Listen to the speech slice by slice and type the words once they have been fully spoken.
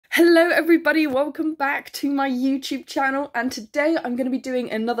Hello everybody, welcome back to my YouTube channel, and today I'm going to be doing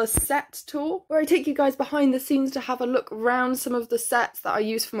another set tour where I take you guys behind the scenes to have a look around some of the sets that I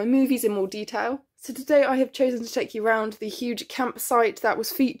use for my movies in more detail. So today I have chosen to take you around the huge campsite that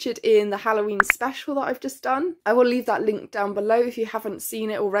was featured in the Halloween special that I've just done. I will leave that link down below if you haven't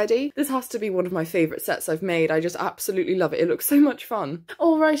seen it already. This has to be one of my favourite sets I've made. I just absolutely love it. It looks so much fun.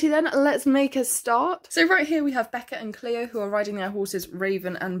 Alrighty then, let's make a start. So right here we have Becca and Cleo who are riding their horses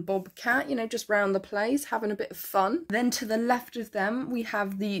Raven and Bobcat, you know, just round the place, having a bit of fun. Then to the left of them we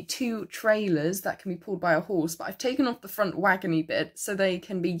have the two trailers that can be pulled by a horse, but I've taken off the front wagony bit so they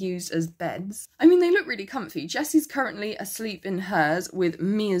can be used as beds. I mean, they look really comfy. Jessie's currently asleep in hers with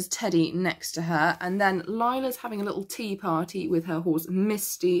Mia's teddy next to her, and then Lila's having a little tea party with her horse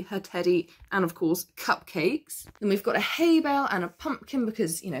Misty, her teddy, and of course cupcakes. Then we've got a hay bale and a pumpkin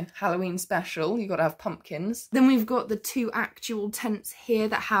because, you know, Halloween special, you've got to have pumpkins. Then we've got the two actual tents here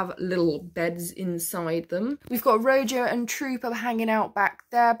that have little beds inside them. We've got Rojo and Trooper hanging out back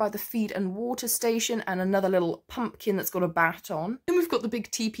there by the feed and water station, and another little pumpkin that's got a bat on. Then we've got the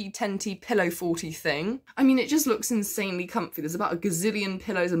big teepee tenty pillow forty thing. I mean, it just looks insanely comfy. There's about a gazillion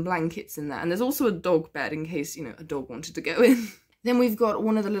pillows and blankets in there, and there's also a dog bed in case, you know, a dog wanted to go in. Then we've got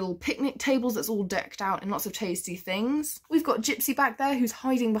one of the little picnic tables that's all decked out in lots of tasty things. We've got Gypsy back there who's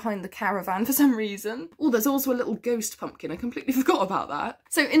hiding behind the caravan for some reason. Oh, there's also a little ghost pumpkin. I completely forgot about that.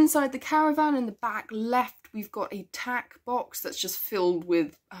 So inside the caravan in the back left, we've got a tack box that's just filled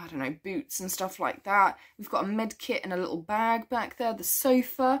with, I don't know, boots and stuff like that. We've got a med kit and a little bag back there, the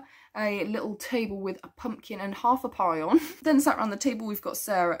sofa, a little table with a pumpkin and half a pie on. Then sat around the table we've got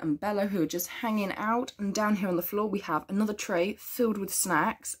Sarah and Bella who are just hanging out, and down here on the floor we have another tray filled with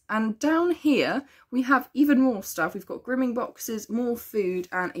snacks, and down here we have even more stuff. We've got grimming boxes, more food,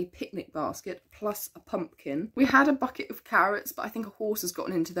 and a picnic basket plus a pumpkin. We had a bucket of carrots, but I think a horse has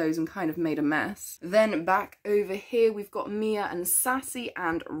gotten into those and kind of made a mess. Then back over here we've got Mia and Sassy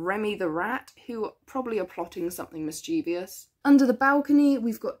and Remy the rat, who probably are plotting something mischievous. Under the balcony,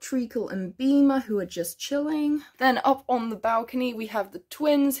 we've got Treacle and Beamer, who are just chilling. Then up on the balcony, we have the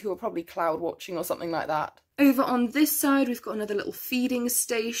twins, who are probably cloud watching or something like that. Over on this side, we've got another little feeding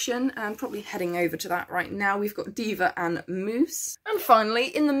station, and probably heading over to that right now, we've got Diva and Moose. And finally,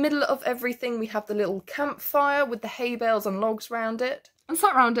 in the middle of everything, we have the little campfire with the hay bales and logs round it. And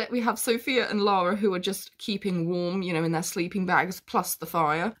sat around it, we have Sophia and Lara, who are just keeping warm, you know, in their sleeping bags, plus the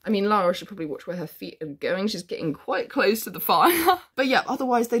fire. I mean, Lara should probably watch where her feet are going. She's getting quite close to the fire. But yeah,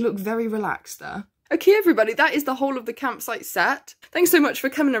 otherwise they look very relaxed there. Okay, everybody, that is the whole of the campsite set. Thanks so much for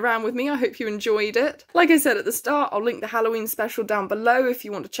coming around with me. I hope you enjoyed it. Like I said at the start, I'll link the Halloween special down below if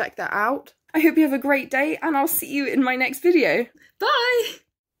you want to check that out. I hope you have a great day, and I'll see you in my next video. Bye!